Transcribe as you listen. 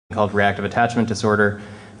called reactive attachment disorder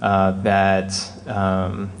that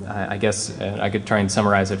I guess I could try and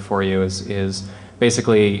summarize it for you is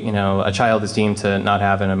basically, a child is deemed to not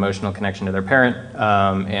have an emotional connection to their parent,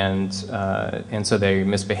 and so they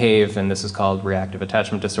misbehave, and this is called reactive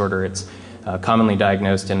attachment disorder. It's commonly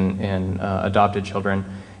diagnosed in adopted children.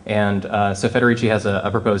 And so Federici has a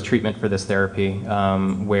proposed treatment for this therapy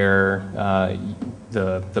where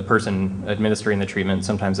the person administering the treatment,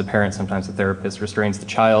 sometimes the parent, sometimes the therapist, restrains the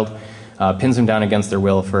child, pins them down against their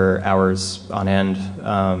will for hours on end,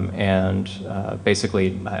 and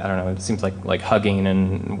basically, I don't know, it seems like hugging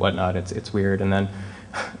and whatnot. It's weird. And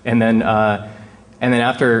then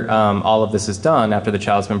after all of this is done, after the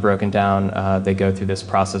child's been broken down, they go through this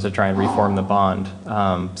process to try and reform the bond.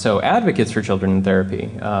 So Advocates for Children in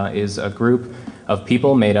Therapy is a group of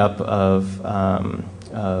people made up of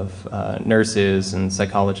nurses and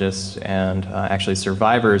psychologists and actually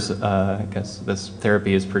survivors, because this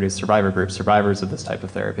therapy has produced survivor groups, survivors of this type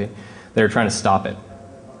of therapy, that are trying to stop it.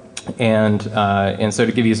 And so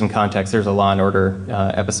to give you some context, there's a Law and Order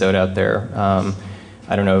episode out there.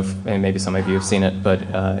 I don't know if maybe some of you have seen it, but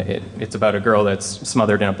it's about a girl that's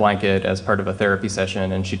smothered in a blanket as part of a therapy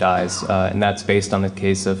session, and she dies. And that's based on the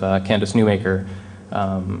case of Candace Newmaker,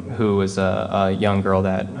 who was a young girl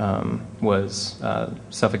that was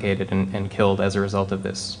suffocated and killed as a result of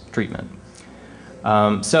this treatment.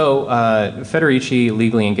 So Federici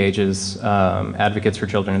legally engages Advocates for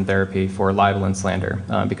Children in Therapy for libel and slander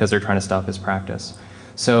because they're trying to stop his practice.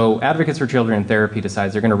 So Advocates for Children in Therapy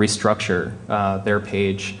decides they're going to restructure their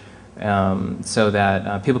page so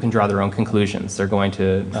that people can draw their own conclusions. They're going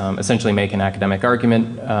to essentially make an academic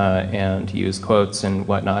argument and use quotes and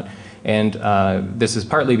whatnot. And this is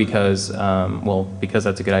partly because, because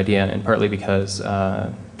that's a good idea, and partly because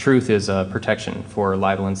truth is a protection for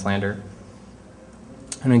libel and slander.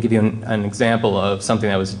 I'm going to give you an example of something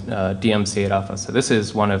that was DMCA'd off of. So this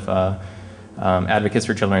is one of Advocates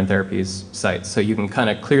for Children in Therapy's sites. So you can kind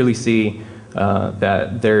of clearly see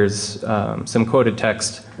that there's some quoted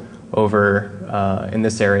text over in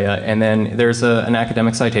this area, and then there's an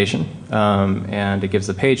academic citation, and it gives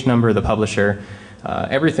the page number, the publisher,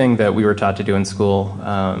 everything that we were taught to do in school,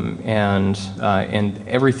 and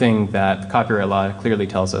everything that copyright law clearly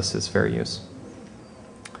tells us is fair use.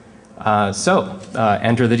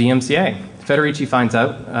 Enter the DMCA. Federici finds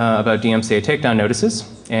out about DMCA takedown notices,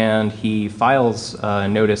 and he files a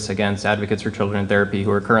notice against Advocates for Children in Therapy,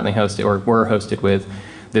 who are currently hosted or were hosted with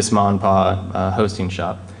this Ma and Pa hosting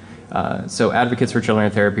shop. So Advocates for Children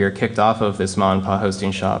in Therapy are kicked off of this Ma and Pa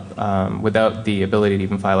hosting shop without the ability to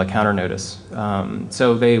even file a counter notice.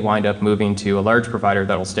 So they wind up moving to a large provider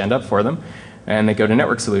that will stand up for them, and they go to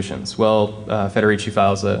Network Solutions. Well, Federici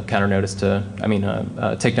files a counter notice a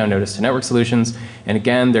takedown notice to Network Solutions, and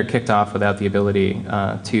again, they're kicked off without the ability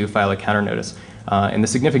to file a counter notice. And the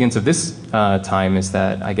significance of this time is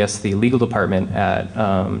that I guess the legal department at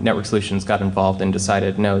Network Solutions got involved and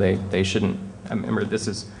decided no, they shouldn't. I remember this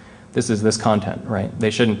is this content, right?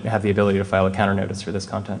 They shouldn't have the ability to file a counter notice for this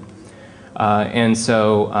content. And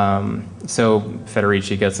so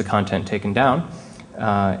Federici gets the content taken down,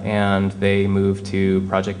 and they move to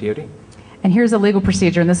Project DoD. And here's a legal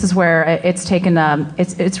procedure, and this is where it's taken,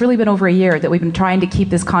 it's really been over a year that we've been trying to keep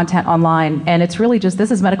this content online, and it's really just, this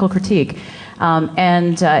is medical critique.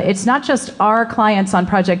 It's not just our clients on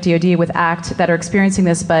Project DoD with ACT that are experiencing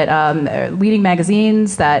this, but leading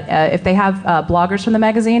magazines that, if they have bloggers from the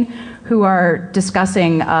magazine who are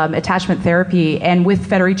discussing attachment therapy, and with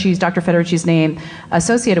Dr. Federici's name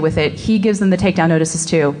associated with it, he gives them the takedown notices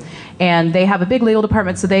too. And they have a big legal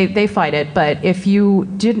department, so they fight it. But if you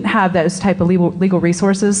didn't have those type of legal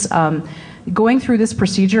resources, going through this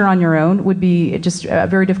procedure on your own would be just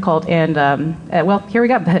very difficult. And well, here we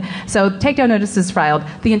go. So takedown notice is filed.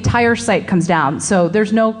 The entire site comes down. So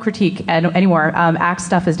there's no critique anymore. ACT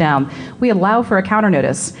stuff is down. We allow for a counter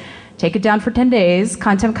notice. Take it down for 10 days.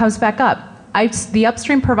 Content comes back up. The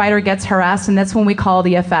upstream provider gets harassed, and that's when we call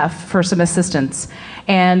the AFF for some assistance.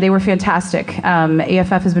 And they were fantastic.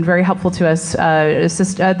 AFF has been very helpful to us.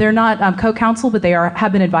 They're not co-counsel, but they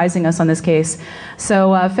have been advising us on this case.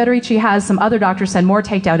 So Federici has some other doctors send more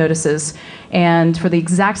takedown notices, and for the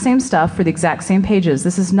exact same stuff, for the exact same pages.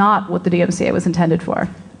 This is not what the DMCA was intended for.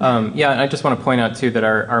 Yeah, and I just want to point out, too, that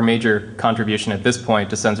our major contribution at this point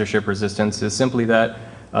to censorship resistance is simply that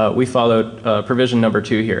we followed provision number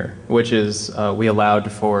 2 here, which is we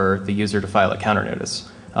allowed for the user to file a counter notice.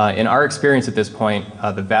 In our experience at this point,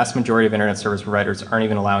 the vast majority of internet service providers aren't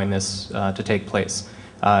even allowing this to take place.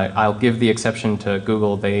 I'll give the exception to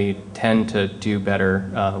Google. They tend to do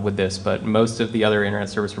better with this, but most of the other internet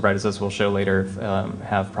service providers, as we'll show later,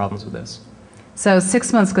 have problems with this. So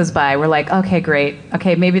 6 months goes by. We're like, okay, great.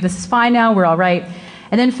 Okay, maybe this is fine now. We're all right.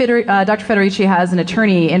 And then Dr. Federici has an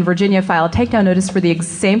attorney in Virginia file a takedown notice for the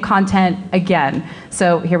same content again.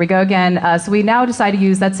 So here we go again. So we now decide to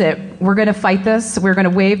use, that's it. We're going to fight this. We're going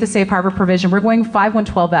to waive the safe harbor provision. We're going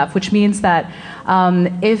 5112F, which means that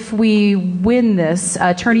if we win this,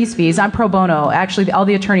 attorney's fees, I'm pro bono. Actually, all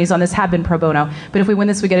the attorneys on this have been pro bono. But if we win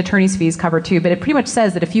this, we get attorney's fees covered too. But it pretty much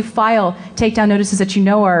says that if you file takedown notices that you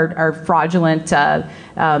know are fraudulent,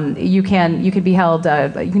 you can be held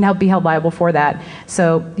liable for that.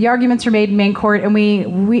 So the arguments are made in main court, and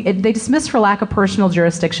they dismissed for lack of personal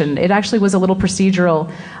jurisdiction. It actually was a little procedural,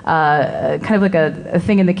 kind of like a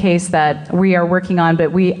thing in the case that we are working on,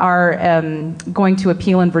 but we are going to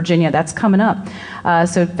appeal in Virginia. That's coming up.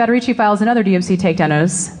 So Federici files another DMC takedown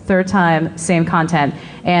notice, third time, same content,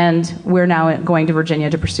 and we're now going to Virginia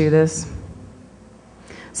to pursue this.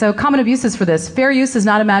 So common abuses for this. Fair use is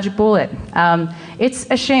not a magic bullet. It's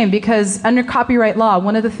a shame because under copyright law,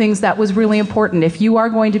 one of the things that was really important, if you are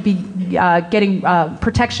going to be getting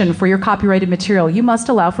protection for your copyrighted material, you must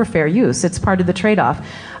allow for fair use. It's part of the trade-off.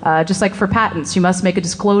 Just like for patents, you must make a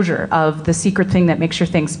disclosure of the secret thing that makes your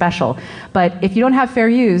thing special. But if you don't have fair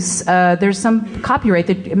use, there's some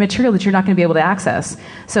copyright material that you're not going to be able to access.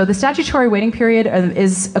 So the statutory waiting period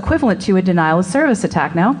is equivalent to a denial of service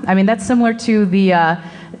attack now. I mean, that's similar to the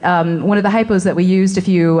one of the hypos that we used, if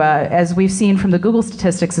you, as we've seen from the Google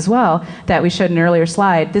statistics as well, that we showed in an earlier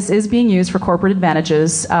slide, this is being used for corporate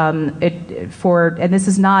advantages, and this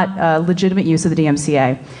is not legitimate use of the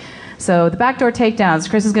DMCA. So the backdoor takedowns,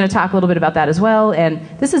 Chris is going to talk a little bit about that as well, and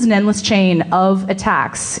this is an endless chain of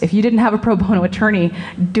attacks. If you didn't have a pro bono attorney,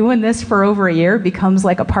 doing this for over a year becomes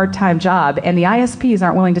like a part-time job, and the ISPs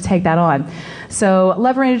aren't willing to take that on. So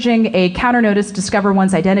leveraging a counter notice to discover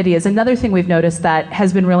one's identity is another thing we've noticed that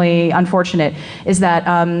has been really unfortunate, is that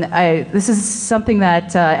this is something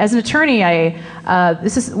that, as an attorney,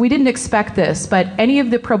 we didn't expect this, but any of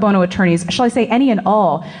the pro bono attorneys, shall I say any and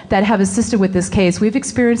all, that have assisted with this case, we've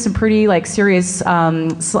experienced some pretty serious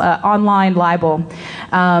online libel.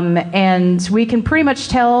 And we can pretty much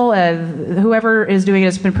tell whoever is doing it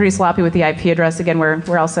has been pretty sloppy with the IP address. Again,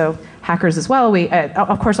 we're also hackers as well. We,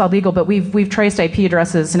 of course, all legal, but we've traced IP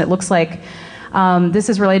addresses, and it looks like this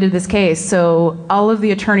is related to this case. So all of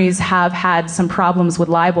the attorneys have had some problems with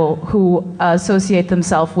libel who associate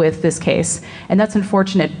themselves with this case, and that's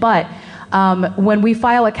unfortunate. But when we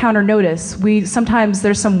file a counter notice, sometimes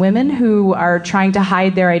there's some women who are trying to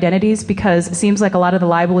hide their identities because it seems like a lot of the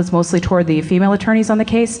libel is mostly toward the female attorneys on the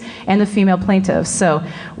case and the female plaintiffs. So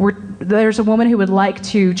there's a woman who would like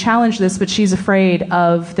to challenge this, but she's afraid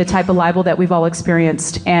of the type of libel that we've all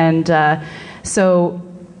experienced. And so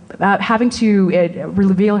having to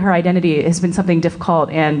reveal her identity has been something difficult,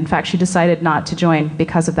 and in fact she decided not to join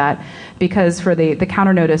because of that, because for the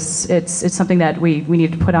counter notice it's something that we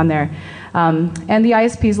need to put on there. And the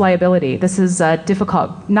ISP's liability, this is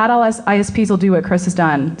difficult. Not all ISPs will do what Chris has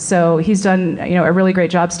done, so he's done a really great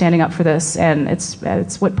job standing up for this, and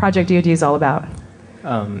it's what Project DoD is all about.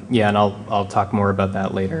 Yeah, and I'll talk more about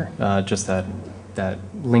that later. Just that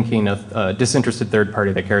linking a disinterested third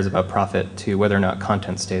party that cares about profit to whether or not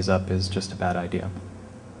content stays up is just a bad idea.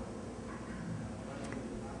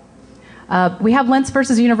 We have Lentz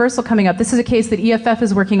versus Universal coming up. This is a case that EFF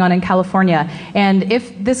is working on in California. And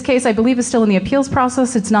if this case, I believe, is still in the appeals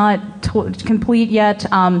process, it's not complete yet.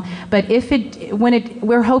 But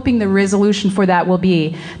we're hoping the resolution for that will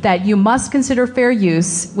be that you must consider fair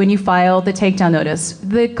use when you file the takedown notice.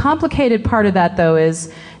 The complicated part of that, though,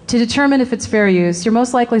 is to determine if it's fair use, you're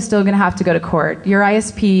most likely still going to have to go to court. Your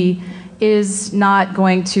ISP is not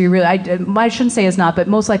going to really, I shouldn't say is not, but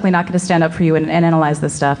most likely not going to stand up for you and analyze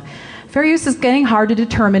this stuff. Fair use is getting hard to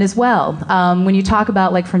determine as well. When you talk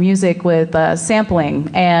about, like for music with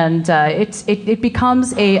sampling, and it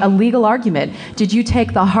becomes a legal argument. Did you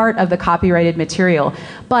take the heart of the copyrighted material?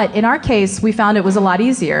 But in our case, we found it was a lot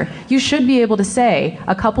easier. You should be able to say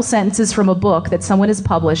a couple sentences from a book that someone has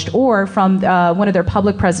published, or from one of their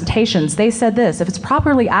public presentations. They said this. If it's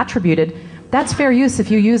properly attributed, that's fair use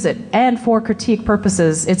if you use it. And for critique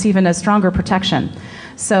purposes, it's even a stronger protection.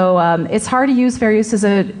 So it's hard to use fair use as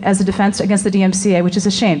a defense against the DMCA, which is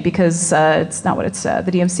a shame because it's not what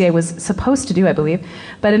the DMCA was supposed to do, I believe.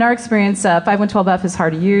 But in our experience, 5112F is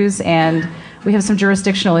hard to use, and we have some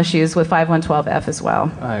jurisdictional issues with 5112F as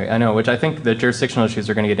well. I know, which I think the jurisdictional issues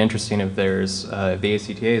are going to get interesting if there's the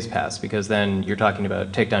ACTA is passed, because then you're talking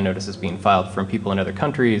about takedown notices being filed from people in other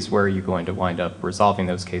countries. Where are you going to wind up resolving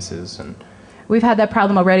those cases? And We've had that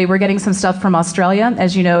problem already. We're getting some stuff from Australia.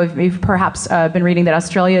 As you know, you've perhaps been reading that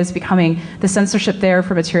Australia is becoming, the censorship there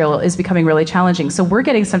for material is becoming really challenging. So we're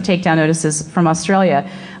getting some takedown notices from Australia.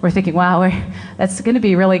 We're thinking, wow, that's going to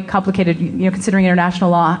be really complicated, considering international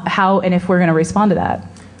law, how and if we're going to respond to that.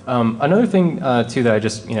 Another thing, too, that I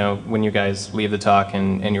just, when you guys leave the talk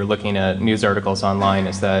and you're looking at news articles online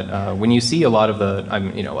is that when you see a lot of the,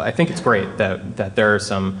 I think it's great that there are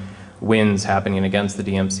some wins happening against the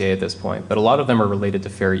DMCA at this point, but a lot of them are related to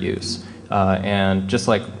fair use. And just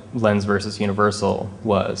like Lenz versus Universal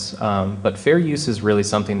was, but fair use is really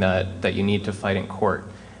something that you need to fight in court.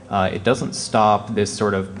 It doesn't stop this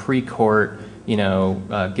sort of pre-court,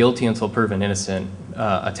 guilty until proven innocent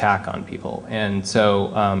attack on people. And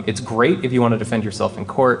so it's great if you want to defend yourself in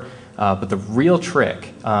court, but the real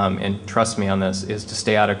trick, and trust me on this, is to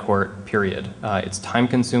stay out of court, period. It's time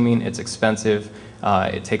consuming, it's expensive,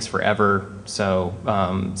 it takes forever, so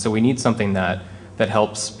we need something that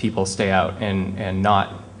helps people stay out and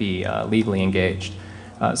not be legally engaged.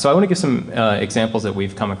 So I want to give some examples that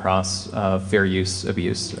we've come across of fair use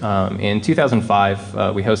abuse. In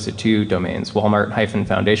 2005, we hosted 2 domains,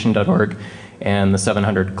 walmart-foundation.org and the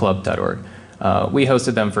 700club.org. We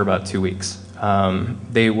hosted them for about 2 weeks.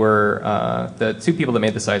 They were, the 2 people that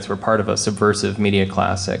made the sites were part of a subversive media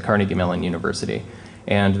class at Carnegie Mellon University.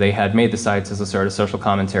 And they had made the sites as a sort of social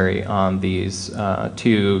commentary on these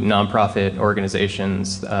 2 nonprofit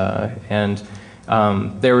organizations. There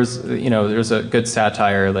was a good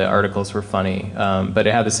satire. The articles were funny, but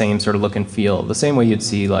it had the same sort of look and feel, the same way you'd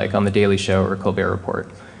see like on The Daily Show or Colbert Report.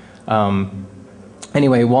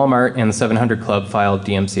 Anyway, Walmart and the 700 Club filed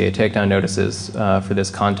DMCA takedown notices for this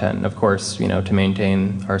content. And of course, to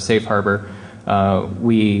maintain our safe harbor,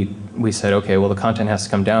 we said, okay, well, the content has to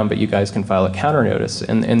come down, but you guys can file a counter notice.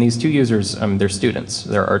 And these 2 users, they're students,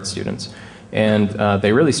 they're art students. And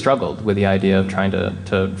they really struggled with the idea of trying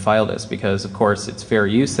to file this because, of course, it's fair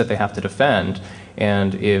use that they have to defend.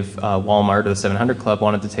 And if Walmart or the 700 Club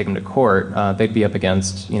wanted to take them to court, they'd be up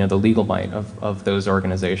against the legal might of those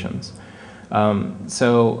organizations.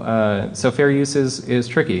 So fair use is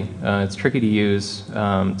tricky. It's tricky to use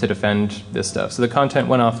to defend this stuff. So the content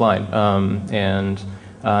went offline and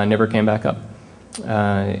never came back up.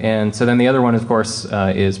 And so then the other one, of course,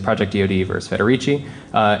 is Project DoD versus Federici.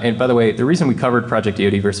 And by the way, the reason we covered Project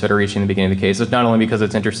DoD versus Federici in the beginning of the case is not only because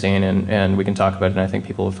it's interesting and we can talk about it and I think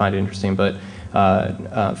people will find it interesting, but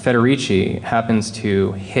Federici happens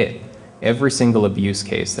to hit every single abuse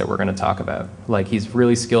case that we're going to talk about. Like, he's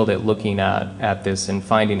really skilled at looking at this and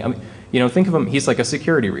finding, think of him, he's like a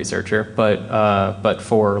security researcher, but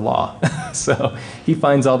for law. So he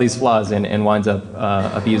finds all these flaws and winds up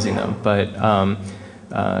abusing them. But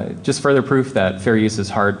just further proof that fair use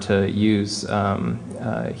is hard to use,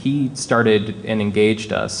 he started and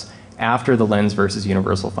engaged us after the Lenz versus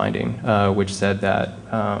Universal finding, which said that,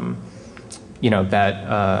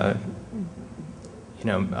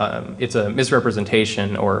 it's a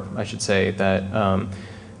misrepresentation, or I should say that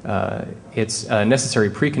it's a necessary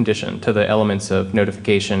precondition to the elements of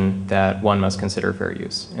notification that one must consider fair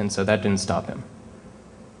use. And so that didn't stop him.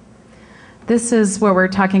 This is where we're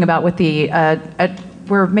talking about with the,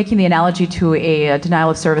 we're making the analogy to a denial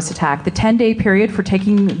of service attack. The 10-day period for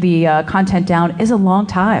taking the content down is a long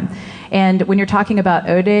time. And when you're talking about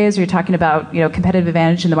O days, or you're talking about competitive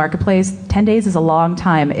advantage in the marketplace, 10 days is a long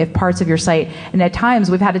time if parts of your site, and at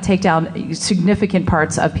times we've had to take down significant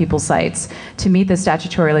parts of people's sites to meet the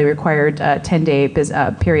statutorily required 10-day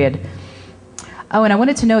period. Oh, and I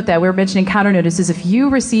wanted to note that we were mentioning counter notices. If you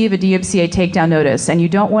receive a DMCA takedown notice and you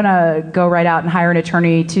don't want to go right out and hire an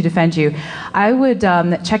attorney to defend you, I would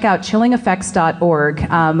check out chillingeffects.org.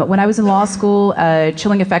 When I was in law school,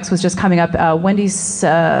 Chilling Effects was just coming up. Wendy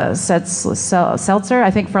Seltzer,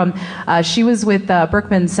 I think she was with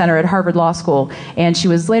Berkman Center at Harvard Law School, and she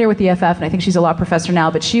was later with the FF, and I think she's a law professor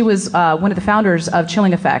now, but she was one of the founders of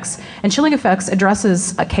Chilling Effects. And Chilling Effects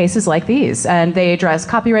addresses cases like these, and they address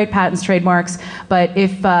copyright, patents, trademarks. But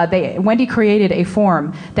if Wendy created a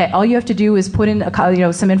form that all you have to do is put in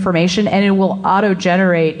some information, and it will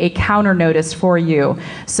auto-generate a counter notice for you.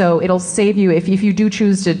 So it'll save you if you do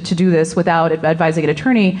choose to do this without advising an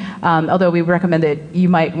attorney. Although we recommend that you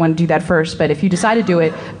might want to do that first. But if you decide to do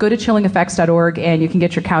it, go to chillingeffects.org and you can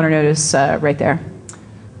get your counter notice right there.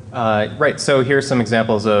 Right, so here's some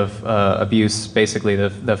examples of abuse. Basically, the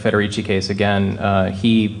Federici case again.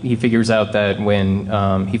 He figures out that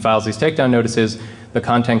when he files these takedown notices, the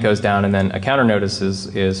content goes down and then a counter notice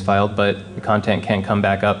is filed, but the content can't come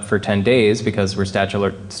back up for 10 days because we're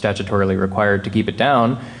statutorily required to keep it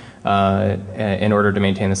down. in order to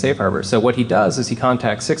maintain the safe harbor. So what he does is he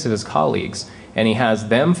contacts 6 of his colleagues, and he has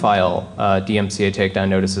them file DMCA takedown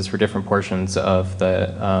notices for different portions of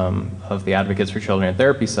the Advocates for Children in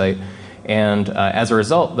Therapy site. And as a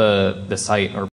result, the site, or